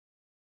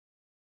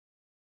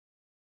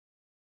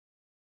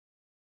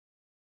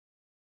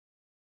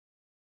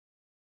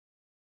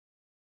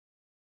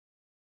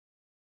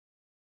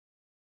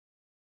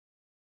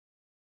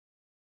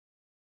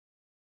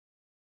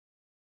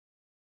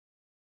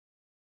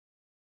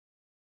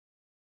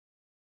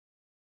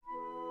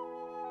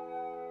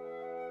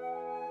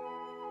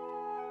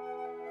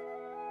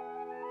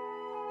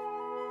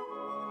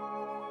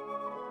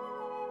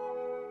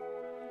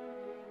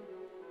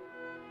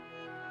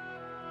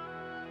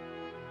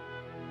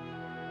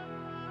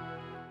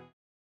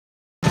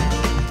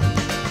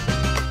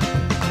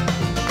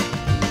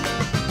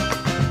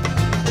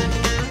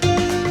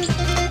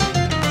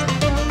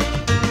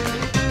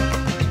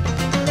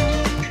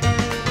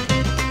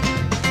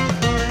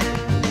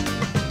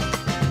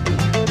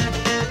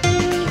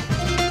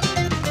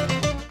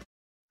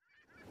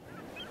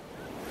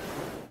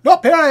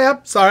here I am.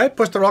 Sorry,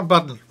 pushed the wrong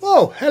button.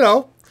 Oh,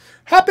 hello.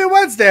 Happy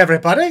Wednesday,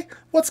 everybody.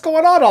 What's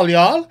going on, all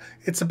y'all?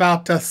 It's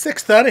about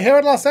 6:30 here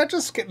in Los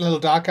Angeles. Getting a little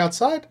dark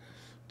outside.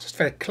 Just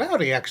very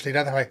cloudy, actually,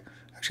 now that I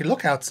actually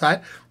look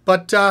outside.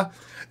 But,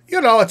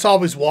 you know, it's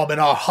always warm in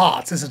our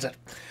hearts, isn't it?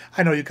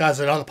 I know you guys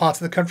are in other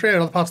parts of the country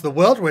and other parts of the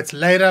world where it's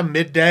later,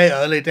 midday,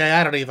 early day,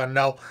 I don't even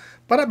know.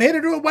 But I'm here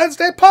to do a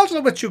Wednesday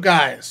puzzle with you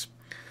guys.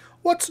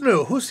 What's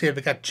new? Who's here?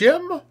 We got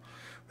Jim.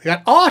 We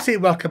got Artie.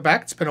 Welcome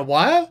back. It's been a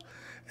while.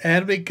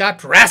 And we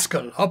got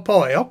Rascal. Oh,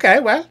 boy. Okay,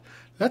 well,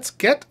 let's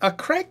get a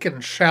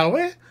cranking, shall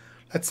we?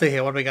 Let's see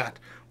here what we got.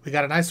 We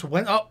got a nice...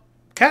 Oh,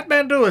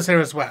 Catmandu is here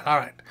as well. All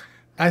right.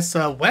 Nice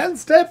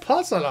Wednesday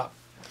puzzle up.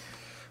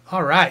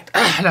 All right.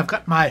 And I've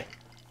got my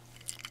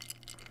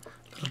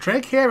little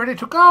drink here ready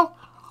to go.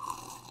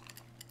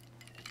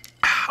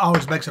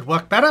 Always makes it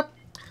work better.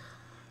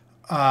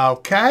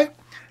 Okay.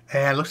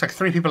 And it looks like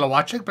 3 people are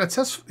watching, but it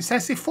says I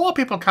see 4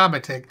 people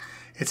commenting.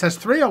 It says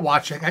 3 are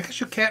watching. I guess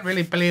you can't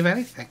really believe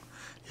anything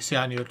you see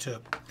on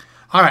YouTube.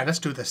 All right, let's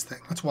do this thing.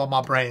 Let's warm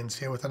our brains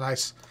here with a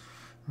nice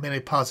mini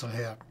puzzle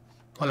here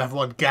while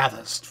everyone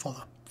gathers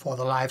for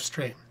the live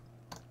stream.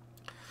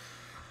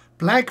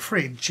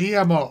 Blank-free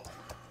GMO.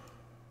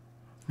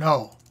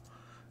 No,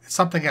 it's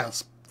something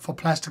else for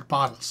plastic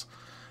bottles.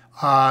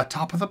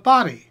 Top of the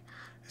body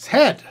is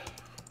head.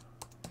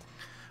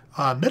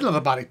 Middle of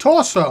the body,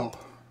 torso.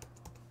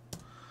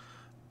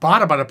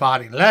 Bottom of the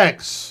body,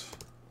 legs.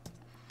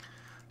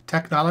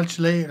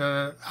 Technologically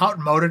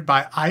outmoded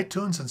by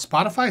iTunes and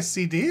Spotify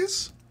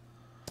CDs.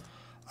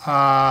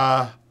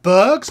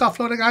 Bergs,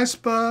 offloading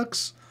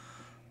icebergs.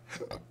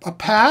 A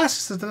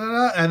pass,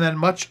 and then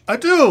much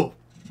ado.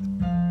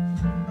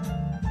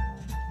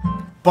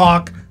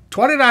 Bonk.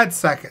 29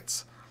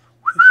 seconds.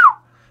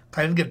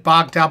 I didn't get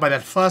bogged down by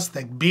that first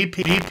thing.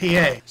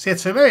 BPA. See,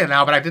 it's familiar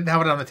now, but I didn't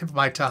have it on the tip of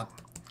my tongue.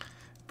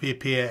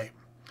 BPA.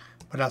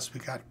 What else we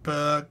got?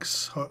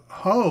 Bergs.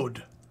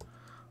 Hode.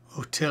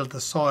 Who tilled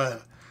the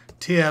soil.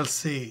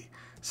 TLC.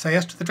 Say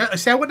yes to the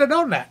dress. See, I wouldn't have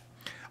known that.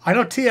 I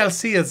know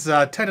TLC is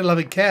Tender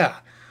Loving Care,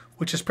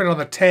 which is printed on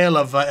the tail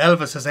of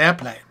Elvis's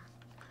airplane.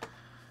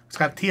 It's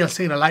got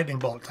TLC and a lightning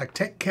bolt. Like,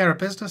 take care of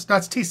business. No,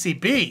 it's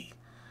TCB.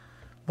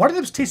 One of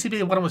them was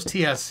TCB and one of them was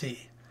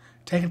TLC.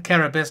 Taking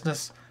care of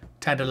business,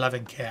 Tender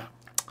Loving Care.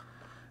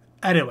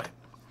 Anyway.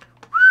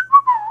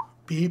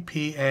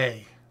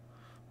 BPA.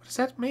 What does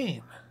that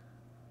mean?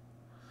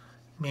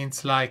 It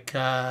means like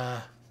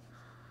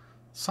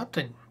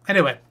something.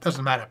 Anyway,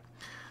 doesn't matter.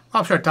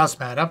 Well, I'm sure it does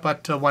matter,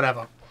 but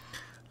whatever.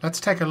 Let's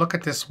take a look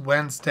at this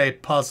Wednesday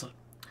puzzle.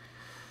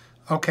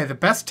 Okay, the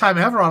best time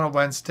ever on a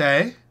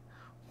Wednesday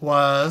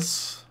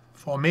was,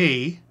 for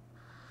me,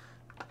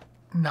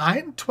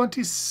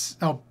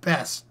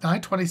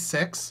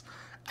 9:26.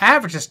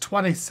 Average is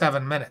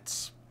 27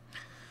 minutes.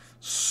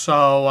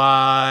 So,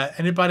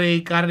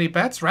 anybody got any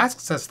bets?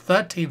 Rask says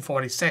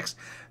 13:46.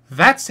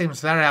 That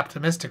seems very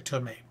optimistic to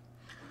me.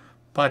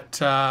 But,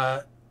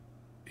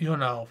 you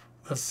know,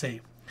 we'll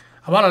see.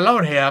 I'm all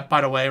alone here, by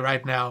the way,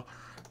 right now.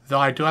 Though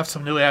I do have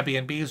some new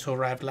Airbnbs who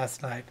arrived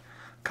last night.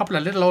 A couple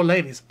of little old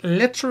ladies.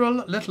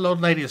 Literal little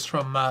old ladies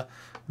from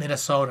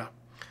Minnesota.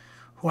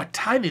 Who are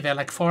tiny. They're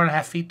like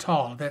 4.5 feet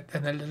tall. And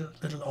they're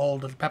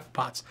little pepper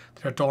pots.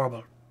 They're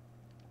adorable.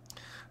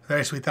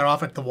 Very sweet. They're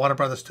off at the Warner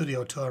Brothers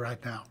studio tour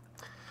right now.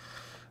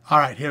 All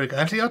right, here we go.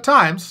 Enter your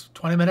times.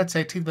 20 minutes,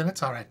 18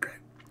 minutes. All right, great.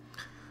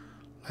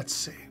 Let's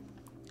see.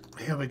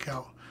 Here we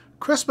go.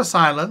 Christmas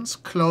Island's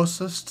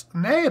closest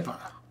neighbor.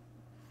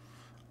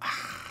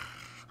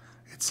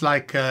 It's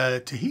like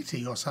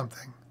Tahiti or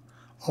something.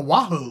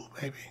 Oahu,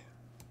 maybe.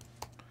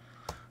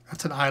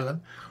 That's an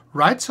island.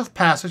 Rites of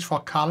passage for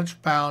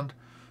college-bound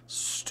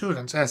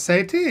students.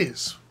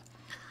 SATs.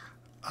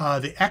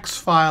 The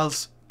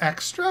X-Files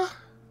Extra?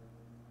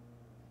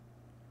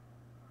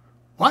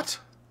 What?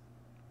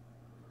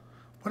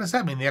 What does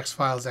that mean, the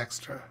X-Files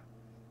Extra?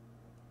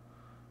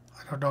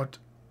 I don't know.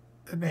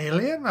 An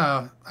alien?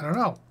 I don't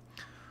know.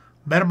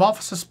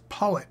 Metamorphosis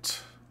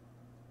Poet.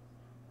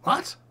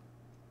 What?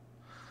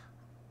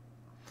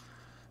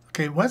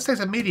 Okay, Wednesday's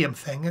a medium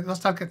thing.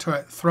 Let's not get to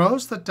it.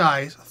 Throws the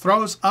dice.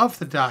 Throws of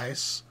the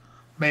dice.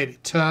 Maybe.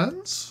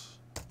 Turns.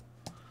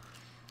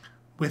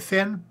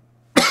 Within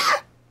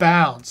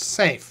bounds.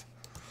 Safe.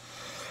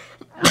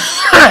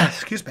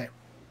 Excuse me.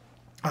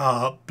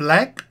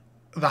 Blank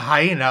the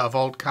hyena of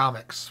old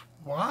comics.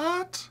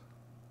 What?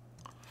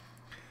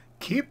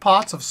 Key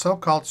parts of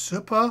so-called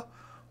super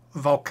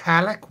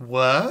vocalic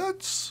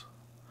words?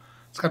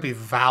 It's got to be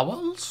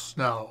vowels?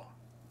 No.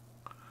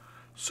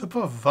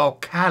 Super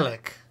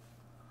vocalic.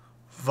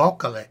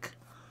 Vocalic.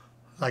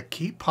 Like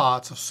key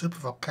parts of super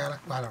vocalic.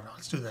 I don't know.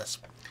 Let's do this.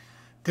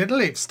 Didn't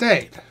leave.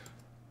 Stayed.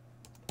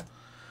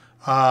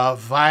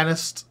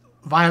 Violinist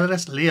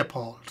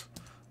Leopold.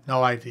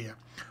 No idea.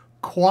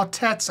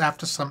 Quartets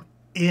after some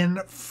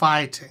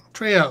infighting.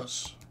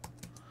 Trios.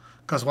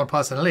 Because one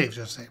person leaves,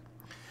 you see.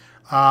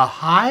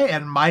 High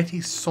and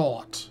mighty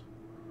sort.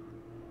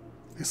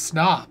 A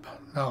snob.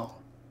 No.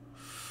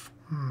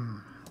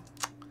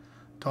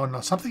 Don't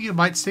know. Something you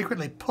might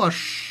secretly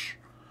push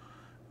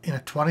in a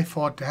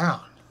 24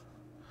 down.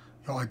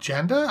 Your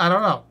agenda? I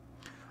don't know.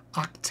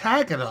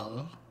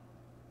 Octagonal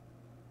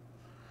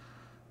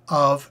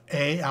of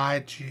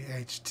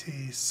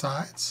AIGHT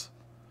sides?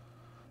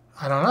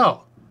 I don't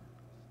know.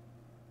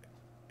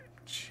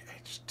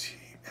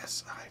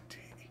 GHTSID.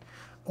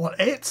 Well,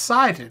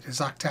 8-sided is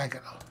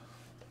octagonal.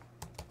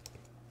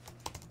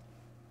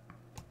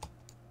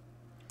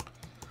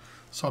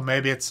 So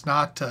maybe it's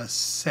not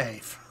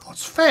safe. Oh,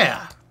 it's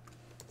fair.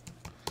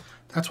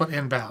 That's what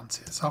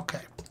inbounds is.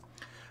 Okay.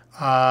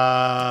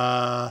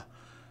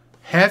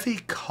 Heavy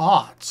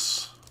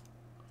carts.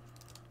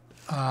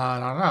 I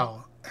don't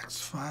know.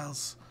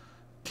 X-Files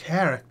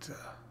character.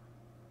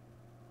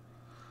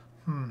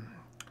 You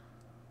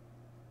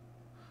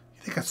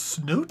think a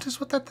snoot is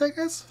what that thing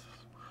is?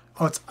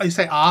 Oh, it's, you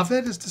say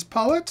Ovid is this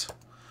poet?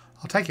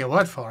 I'll take your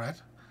word for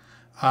it.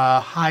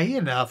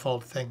 Hyena of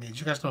old thingies.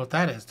 You guys know what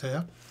that is, do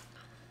you?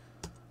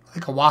 I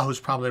think Oahu's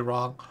probably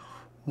wrong.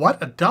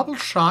 What a double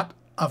shot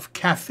of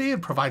caffeine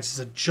provides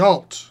as a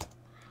jolt.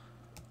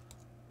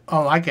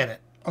 Oh, I get it.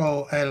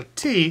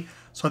 OLT.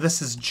 So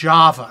this is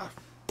Java.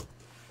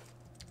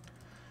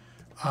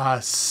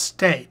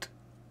 State.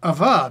 A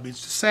verb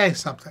means to say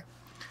something.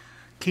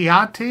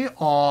 Chianti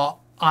or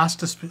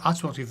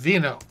aspetti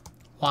vino.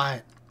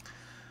 Wine.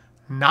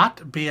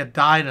 Not be a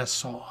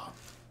dinosaur.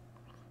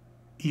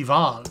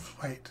 Evolve.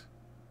 Wait.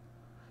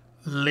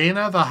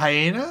 Lena the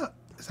hyena?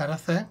 Is that a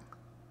thing?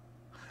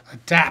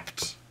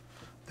 Adapt.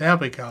 There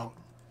we go.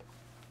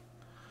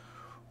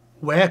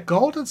 Where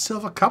gold and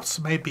silver cups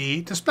may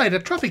be displayed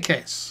at trophy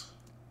case.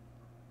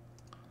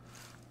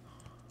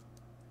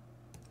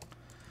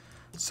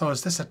 So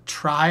is this a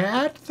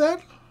triad then?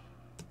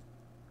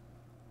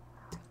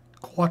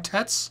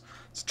 Quartets?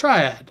 It's a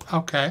triad.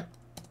 Okay.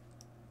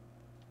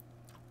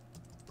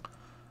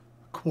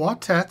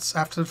 Quartets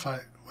after the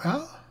fight.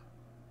 Well,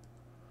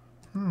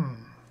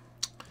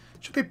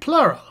 should be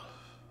plural.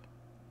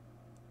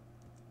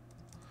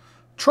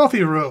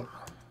 Trophy room.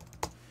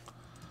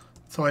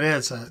 So it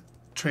is a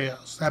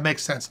trios. That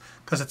makes sense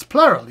because it's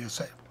plural, you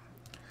say.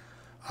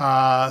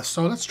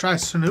 So let's try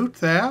snoot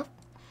there.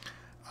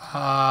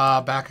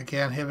 Back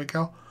again. Here we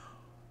go.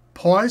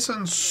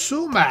 Poison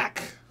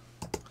sumac.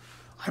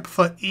 I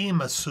prefer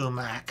Ema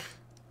sumac.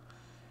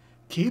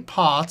 Key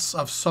parts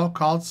of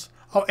so-called...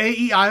 Oh, A,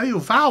 E, I, O, U.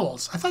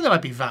 Vowels. I thought there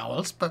might be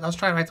vowels, but I was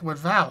trying to write the word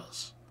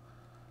vowels.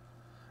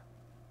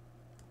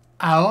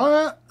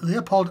 Auer.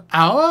 Leopold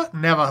Auer?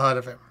 Never heard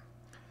of him.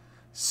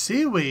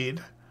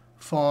 Seaweed,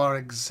 for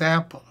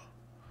example.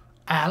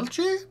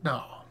 Algae?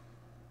 No.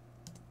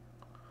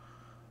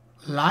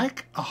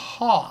 Like a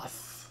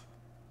hearth.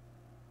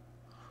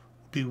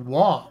 Be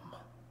warm.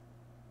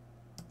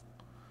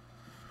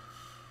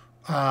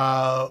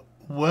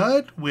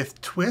 Word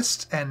with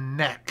twist and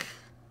neck.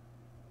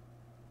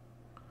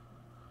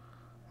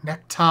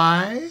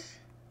 Necktie.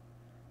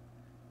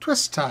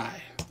 Twist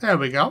tie. There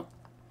we go.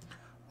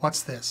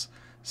 What's this?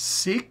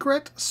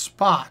 Secret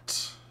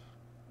spot.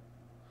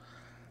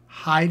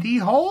 Hidey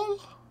hole?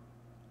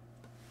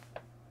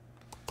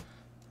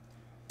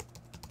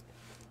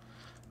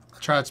 I'll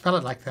try to spell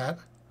it like that.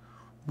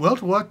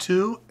 World War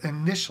II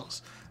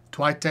initials.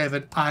 Dwight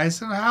David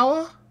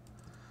Eisenhower?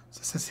 So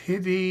this is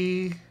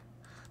Hiddy.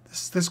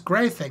 This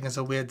gray thing is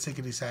a weird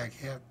ziggity-zag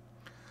here.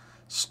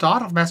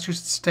 Start of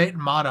Massachusetts state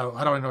motto.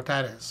 I don't even know what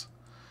that is.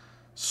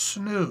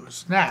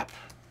 Snooze. Nap.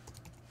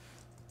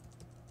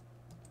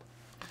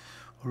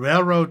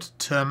 Railroad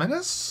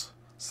terminus.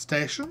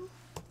 Station.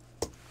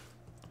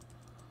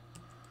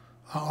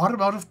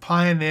 Automotive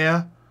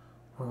pioneer.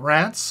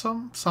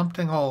 Ransom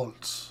something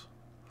olds.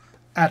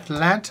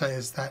 Atlanta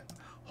is that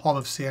home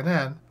of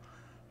CNN.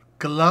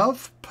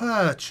 Glove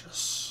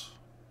purchase.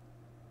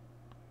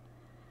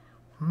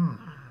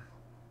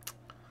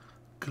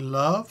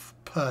 Glove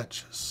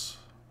purchase.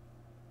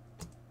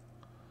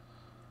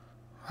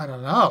 I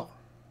don't know.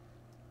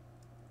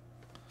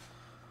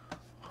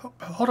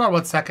 Hold on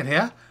 1 second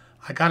here.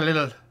 I got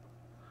an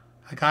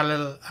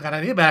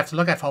email I have to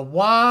look at for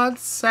 1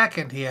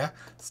 second here.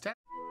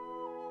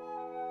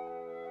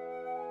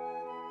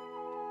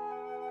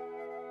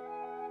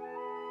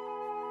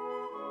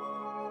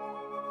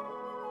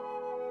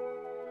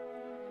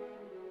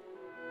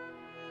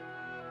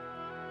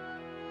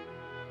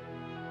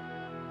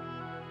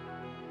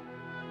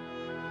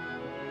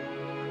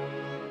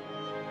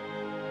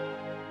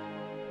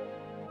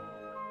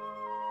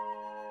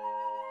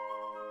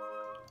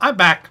 I'm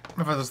back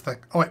for this thing.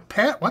 Oh wait,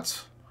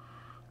 what?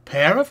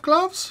 Pair of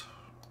gloves?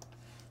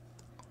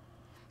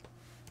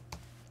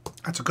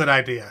 That's a good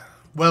idea.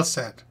 Well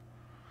said.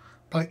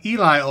 Like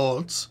Eli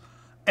Olds.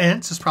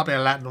 Ents is probably a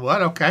Latin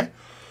word, okay.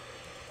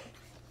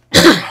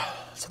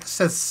 So this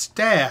says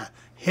stair.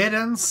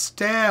 Hidden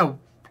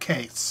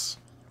staircase.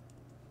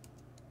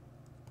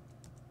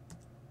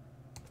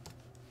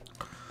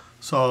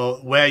 So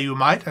where you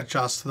might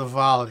adjust the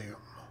volume.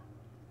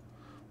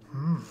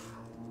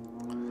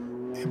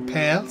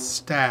 Impale,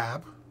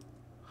 stab,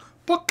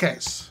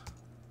 bookcase.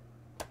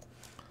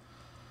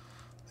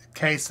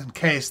 Case and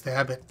case,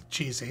 they're a bit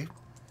cheesy.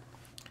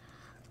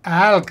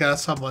 Alga,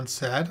 someone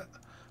said.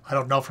 I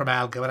don't know from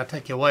alga, but I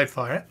take your word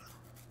for it.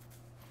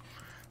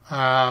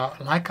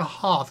 Like a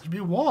hearth, it'd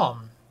be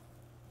warm.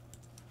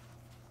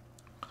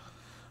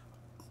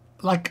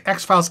 Like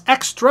X-Files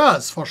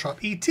extras for short.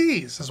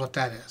 ETs is what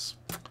that is.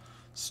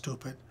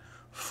 Stupid.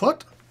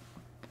 Foot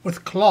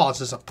with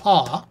claws is a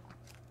paw.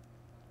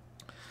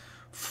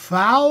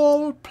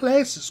 Foul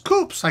places.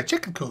 Coops, like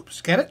chicken coops.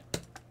 Get it?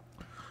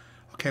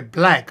 Okay,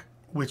 blank,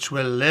 which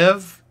will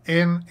live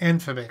in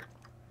infamy.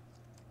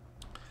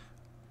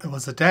 It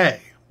was a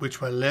day which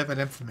will live in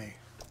infamy.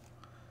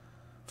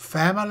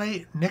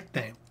 Family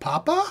nickname.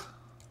 Papa?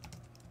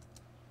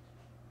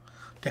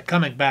 They're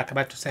coming back. I'm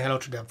about to say hello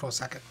to them for a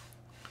second.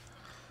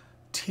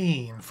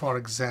 Teen, for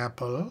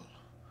example.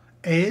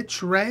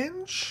 Age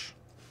range?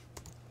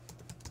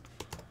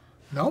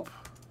 Nope.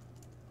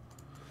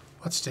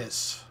 What's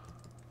this?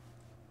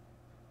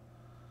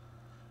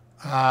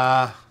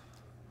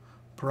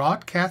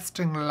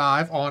 Broadcasting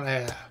live on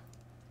air.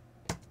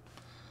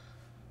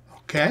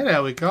 Okay,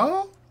 there we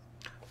go.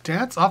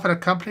 Dance often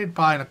accompanied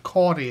by an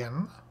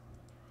accordion.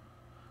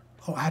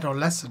 Oh,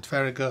 adolescent.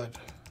 Very good.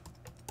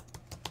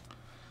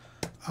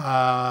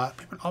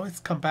 People always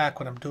come back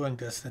when I'm doing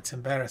this, and it's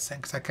embarrassing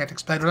because I can't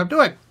explain what I'm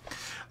doing.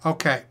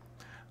 Okay.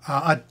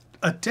 A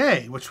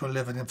day which will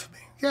live in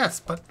infamy. Yes,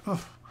 but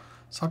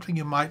something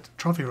you might...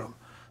 Trophy room.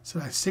 So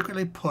I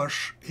secretly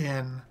push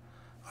in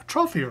a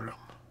trophy room.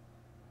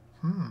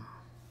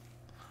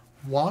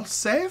 Wall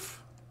save?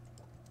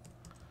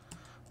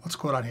 What's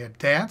going on here?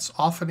 Dance,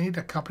 often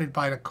accompanied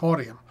by an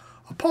accordion.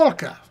 A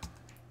polka.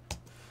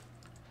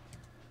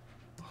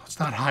 It's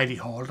not hidey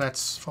hole,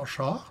 that's for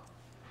sure.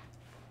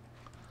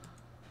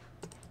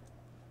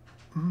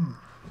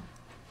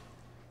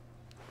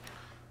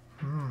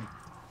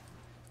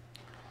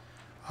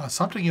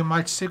 Something you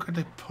might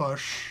secretly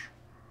push,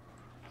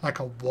 like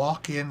a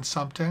walk-in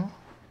something.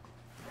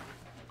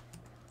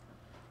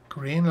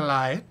 Green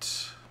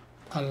light.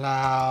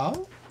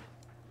 Allow.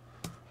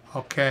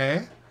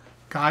 Okay.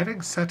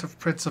 Guiding set of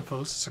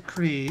principles is a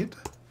creed.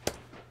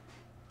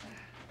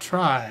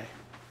 Try.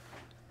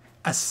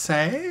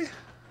 Assay.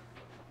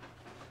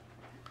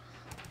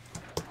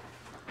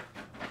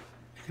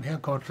 You can hear him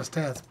going up the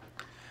stairs.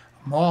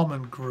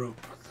 Mormon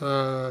group.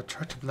 The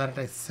Church of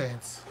Latter-day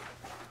Saints.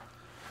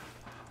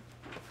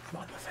 I'm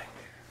on the thing.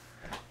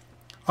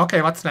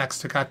 Okay, what's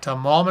next? We got a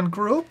Mormon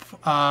group.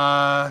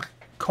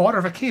 Chord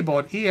of a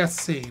keyboard.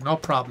 ESC. No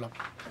problem.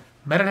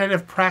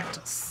 Meditative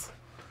practice.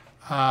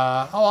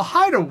 Oh, a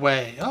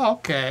hideaway. Oh,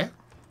 okay.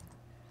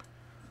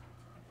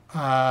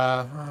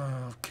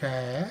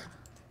 Okay.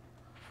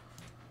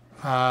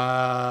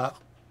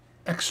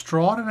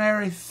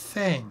 Extraordinary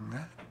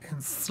thing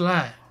in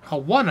slang. A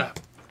one-up.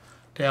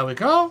 There we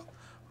go.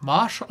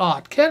 Martial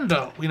art.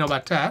 Kendo. We know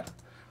about that.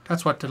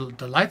 That's what the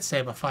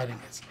lightsaber fighting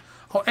is.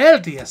 Oh,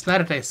 LDS.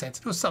 Latter-day Saints.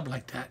 It was something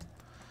like that.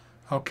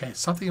 Okay.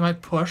 Something you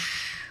might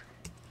push.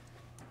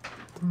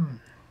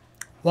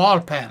 Wall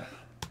panel.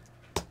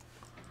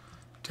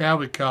 There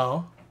we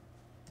go.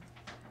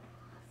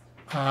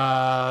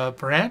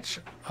 Branch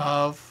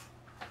of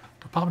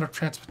Department of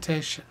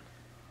Transportation.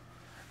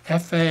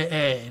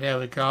 FAA. There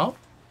we go.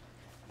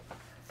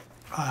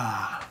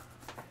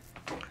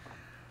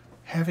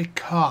 Heavy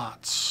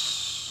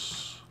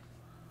carts.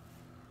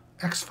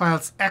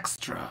 X-Files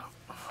Extra.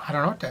 I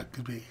don't know what that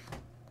could be.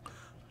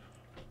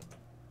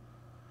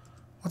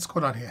 What's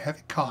going on here?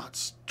 Heavy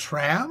carts.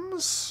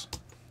 Trams?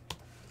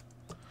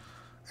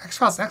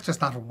 X-Files Extra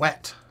is not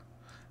wet.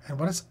 And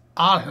what does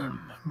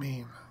Alm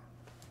mean?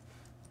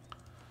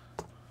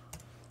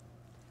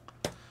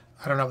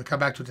 I don't know. We come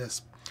back to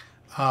this.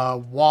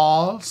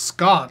 Wall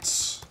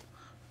sconce.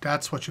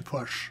 That's what you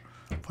push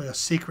for your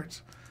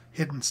secret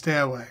hidden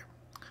stairway.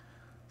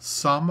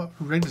 Some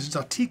ring-decisions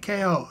are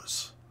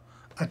TKOs.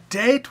 A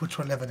date which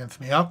will live in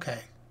infamy. Okay.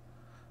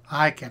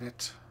 I get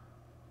it.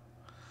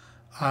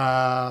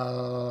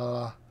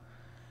 Let's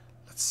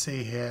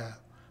see here.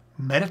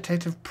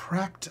 Meditative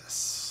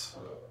practice.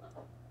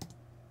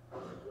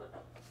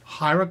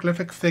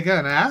 Hieroglyphic figure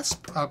and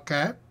asp.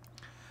 Okay.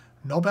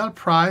 Nobel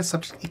Prize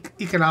subject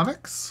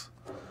economics.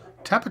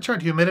 Temperature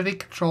and humidity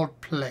controlled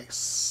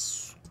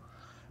place.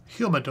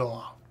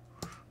 Humidor.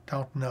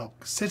 Don't know.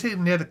 City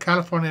near the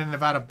California and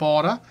Nevada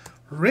border.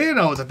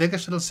 Reno, the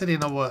biggest little city in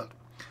the world.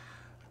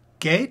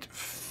 Gate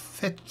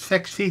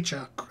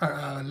feature.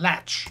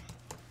 Latch.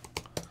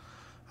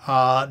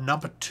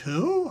 Number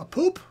 2. A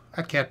poop?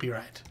 That can't be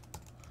right.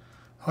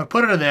 I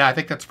put it in there. I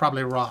think that's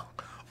probably wrong.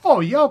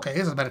 Oh, yeah, okay.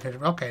 Here's a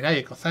meditative. Okay, there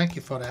you go. Thank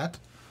you for that.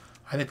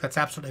 I think that's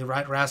absolutely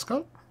right,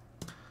 Rascal.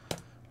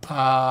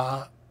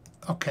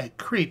 Okay,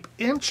 creep.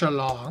 Inch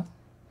along.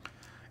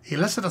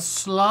 Elicit a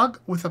slug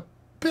with a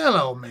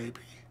pillow,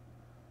 maybe.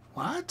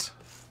 What?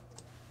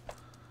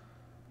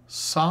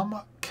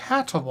 Some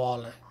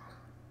caterwauling.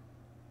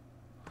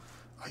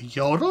 A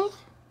yodel?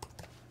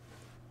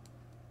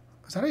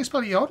 Is that how you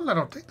spell yodel? I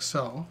don't think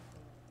so.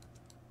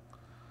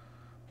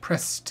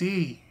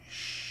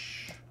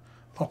 Prestige.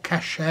 Or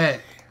cachet.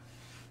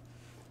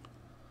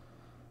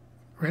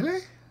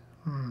 Really?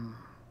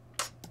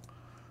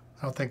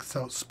 I don't think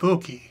so.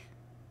 Spooky.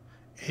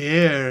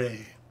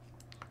 Eerie.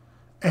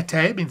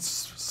 Été means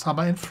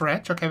summer in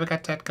French. Okay, we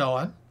got that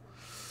going.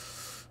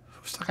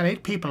 We've still got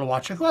 8 people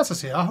watching. Who else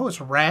is here? Oh, it's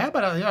Ram,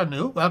 but you're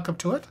new. Welcome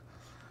to it.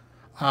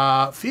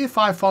 Fee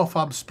Fi Fo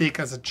Fum speak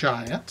as a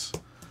giant.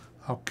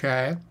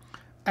 Okay.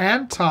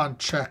 Anton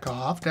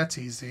Chekhov. That's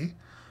easy.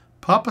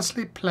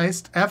 Purposely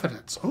placed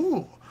evidence.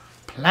 Ooh.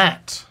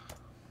 Plant.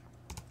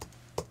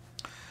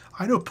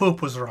 I knew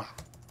poop was wrong.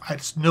 I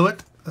just knew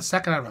it the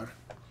second I wrote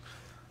it.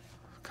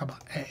 Come on.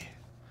 A.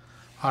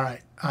 All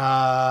right.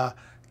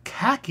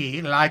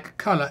 Khaki-like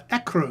color.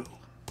 Ecru.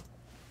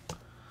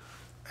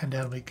 And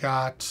then we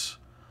got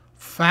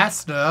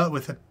fastener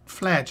with a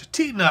flange. A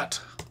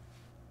T-nut.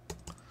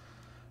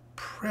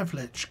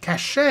 Privilege.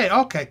 Cachet.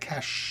 Okay,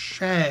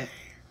 cachet.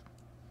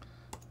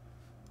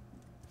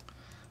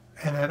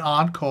 And then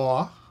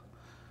encore.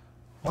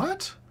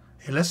 What?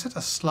 Elicit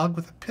a slug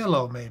with a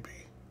pillow, maybe.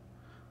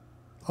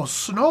 Oh,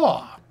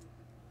 snore.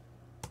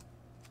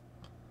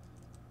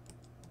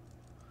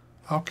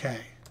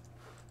 Okay.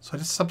 So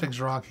this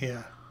something's wrong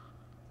here.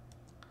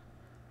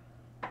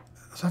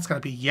 So that's going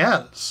to be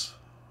yells.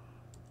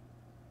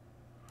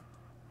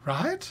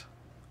 Right?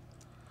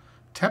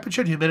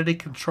 Temperature and humidity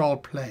control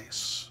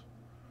place.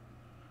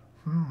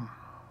 A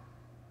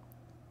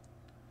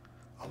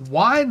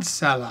wine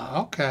cellar.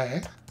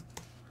 Okay.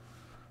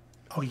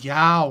 Oh,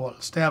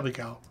 yowls. There we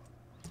go.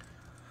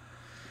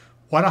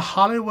 One of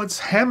Hollywood's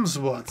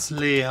Hemsworths,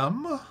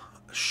 Liam.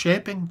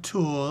 Shaping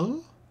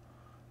tool.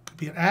 Could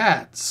be an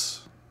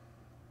ads.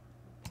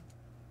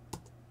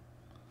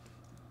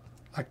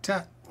 Like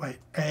that. Wait.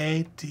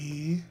 A,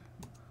 D,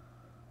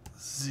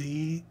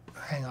 Z.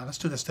 Hang on. Let's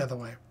do this the other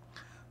way.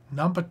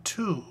 Number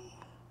 2.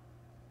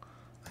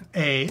 An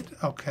aid.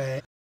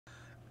 Okay.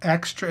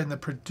 Extra in the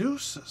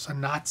producers. A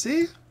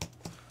Nazi.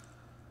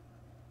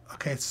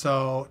 Okay,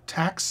 so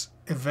tax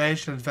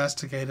evasion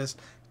investigators.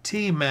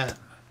 T-men.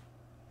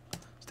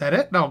 Is that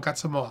it? No, got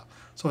some more.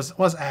 So it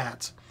was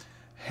ads.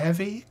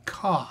 Heavy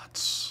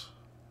carts.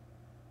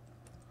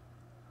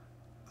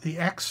 The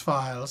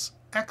X-Files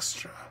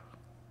extra.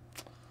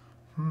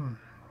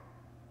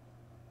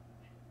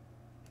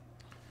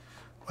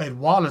 Wait,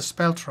 wall is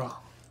spelled wrong.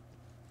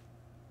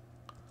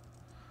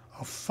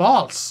 Oh,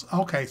 false.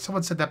 Okay,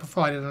 someone said that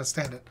before. I didn't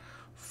understand it.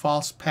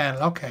 False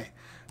panel. Okay.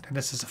 Then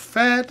this is a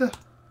Fed. And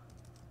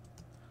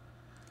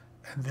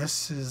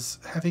this is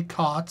heavy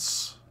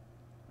carts.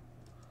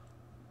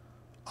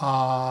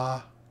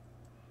 What?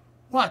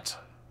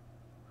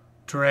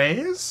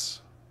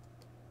 Drays?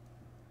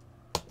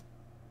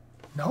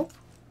 Nope.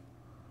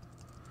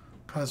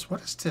 Because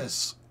what is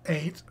this?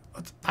 8.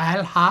 What's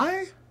Al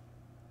High?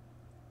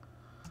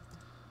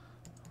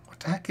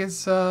 What the heck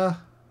is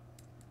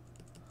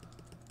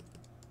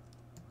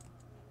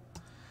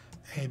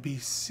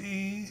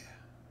ABC?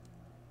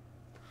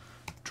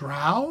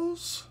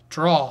 Drowse?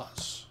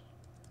 Draws.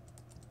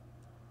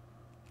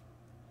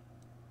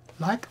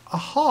 Like a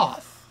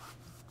hearth.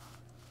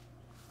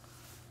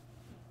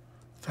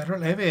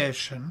 Federal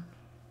Aviation.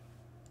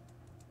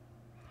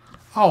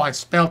 Oh, I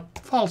spelled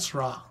false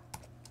wrong.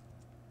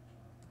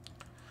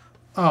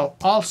 Oh,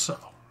 also.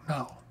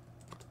 No.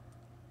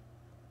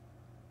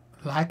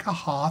 Like a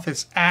hearth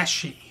is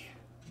ashy.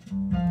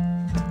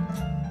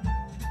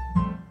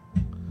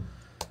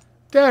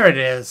 There it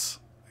is.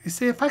 You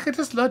see, if I could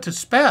just learn to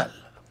spell,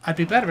 I'd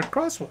be better at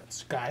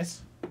crosswords,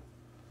 guys.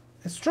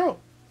 It's true.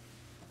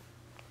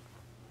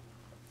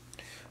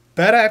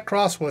 Better at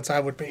crosswords I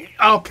would be.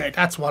 Okay,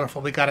 that's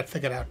wonderful. We got it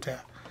figured out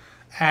there.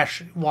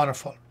 Ashy.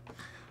 Wonderful.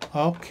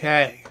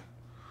 Okay.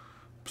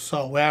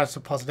 So where's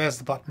the puzzle? There's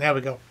the button. There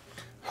we go.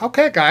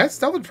 Okay, guys.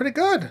 That was pretty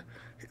good.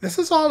 This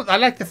is all... I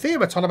like the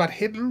theme. It's all about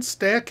hidden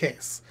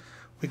staircase.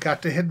 We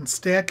got the hidden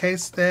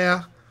staircase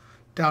there.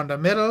 Down the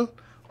middle.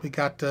 We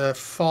got the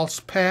false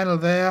panel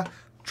there.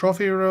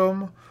 Trophy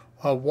room.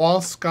 A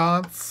wall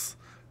sconce.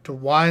 The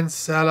wine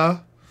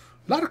cellar.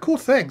 A lot of cool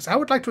things. I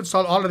would like to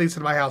install all of these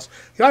in my house.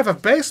 You know, I have a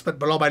basement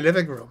below my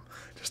living room.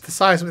 Just the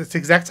size, it's the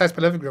exact size of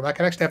my living room. I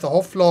can actually have the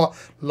whole floor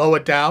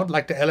lowered down,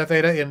 like the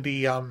elevator in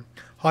the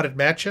Haunted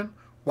Mansion.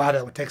 Wow,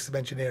 that would take some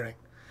engineering.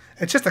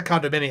 It's just a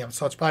condominium,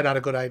 so it's probably not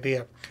a good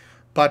idea.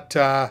 But,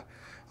 you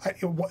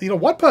know,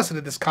 one person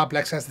in this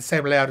complex has the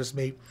same layout as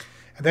me.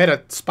 And they had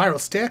a spiral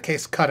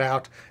staircase cut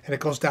out, and it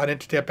goes down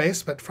into their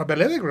basement from their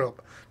living room.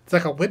 It's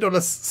like a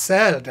windowless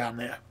cell down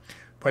there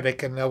where they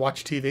can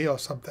watch TV or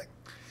something.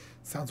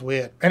 Sounds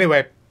weird.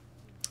 Anyway,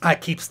 I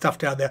keep stuff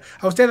down there.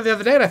 I was down there the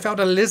other day and I found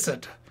a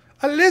lizard.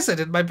 A lizard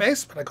in my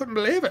basement. I couldn't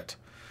believe it.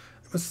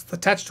 It was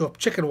attached to a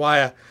chicken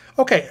wire.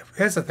 Okay,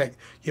 here's the thing.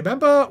 You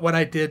remember when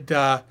I did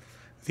the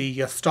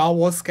Star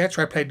Wars sketch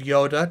where I played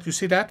Yoda? Did you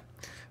see that?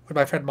 When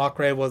my friend Mark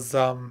Ray was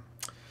the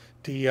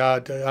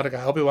other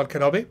guy, Obi-Wan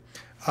Kenobi.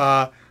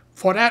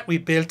 For that, we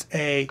built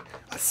a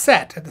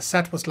set. And the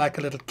set was like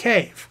a little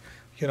cave.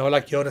 You know,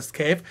 like Yoda's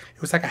cave.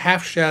 It was like a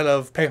half shell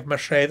of paper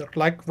mache that looked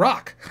like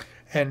rock.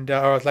 And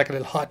or like a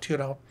little hut, you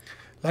know,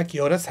 like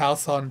Yoda's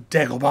house on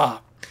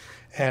Dagobah.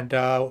 And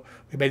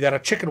we made that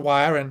of chicken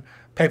wire and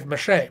paper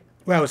mache.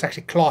 Well, it was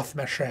actually cloth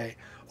mache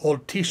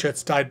old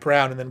T-shirts dyed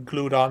brown and then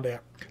glued on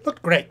there.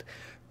 Looked great,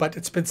 but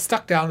it's been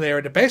stuck down there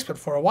in the basement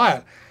for a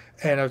while.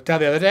 And I was down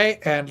the other day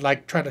and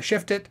like trying to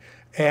shift it,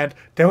 and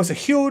there was a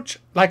huge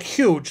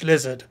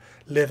lizard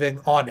living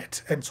on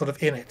it and sort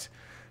of in it.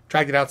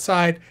 Dragged it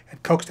outside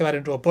and coaxed it out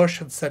into a bush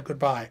and said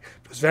goodbye.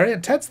 It was very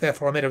intense there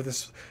for a minute with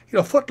this,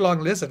 foot-long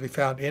lizard we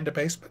found in the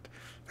basement.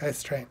 Very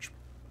strange.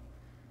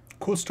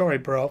 Cool story,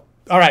 bro.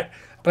 All right,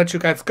 I'll let you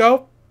guys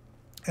go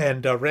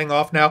and ring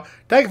off now.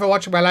 Thank you for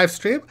watching my live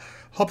stream.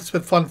 Hope it's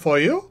been fun for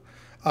you.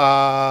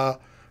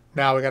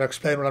 Now we got to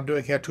explain what I'm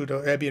doing here to the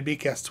Airbnb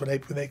guests when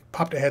they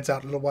pop their heads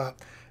out in a little while.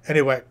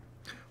 Anyway,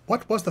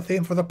 what was the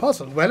theme for the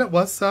puzzle? Well, it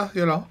was, does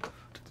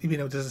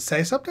it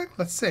say something?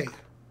 Let's see.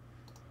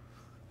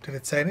 Did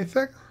it say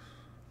anything?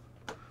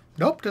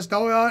 Nope, there's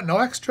no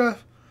extra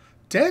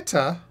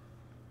data.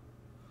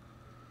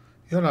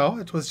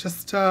 It was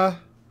just, of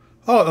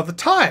the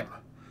time.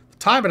 The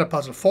time of the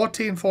puzzle,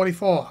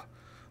 1444.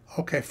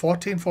 Okay,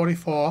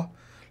 1444.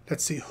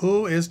 Let's see,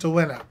 who is the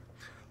winner?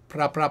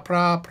 Pra, pra,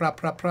 pra, pra,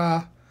 pra,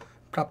 pra.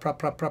 Pra, pra,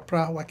 pra, pra,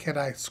 pra. Why can't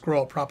I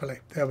scroll properly?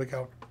 There we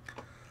go.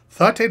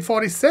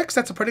 1346,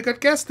 that's a pretty good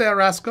guess there,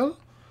 Rascal.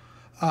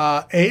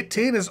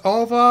 18 is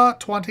over,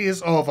 20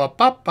 is over.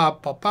 Ba, ba,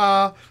 ba,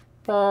 ba.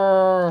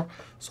 Brr.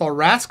 So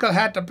Rascal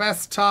had the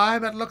best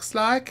time, it looks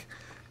like.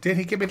 Did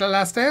he give me the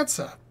last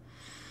answer?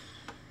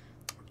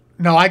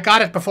 No, I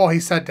got it before he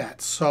said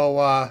that.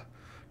 So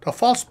the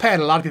false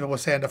panel, a lot of people were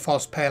saying the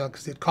false panel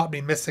because it caught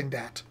me missing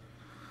that.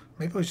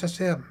 Maybe it was just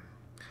him.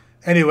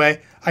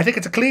 Anyway, I think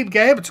it's a clean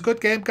game. It's a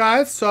good game,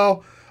 guys.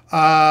 So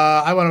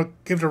I want to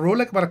give the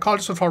ruling. I'm going to call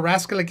this one for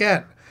Rascal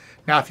again.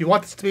 Now, if you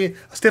want this to be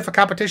a stiffer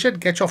competition,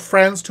 get your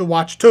friends to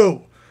watch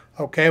too.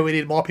 Okay, we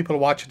need more people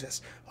watching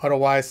this.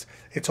 Otherwise,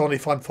 it's only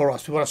fun for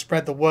us. We want to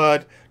spread the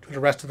word to the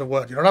rest of the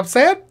world. You know what I'm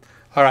saying?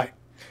 All right.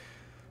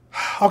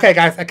 Okay,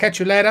 guys, I'll catch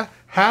you later.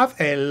 Have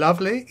a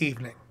lovely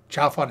evening.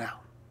 Ciao for now.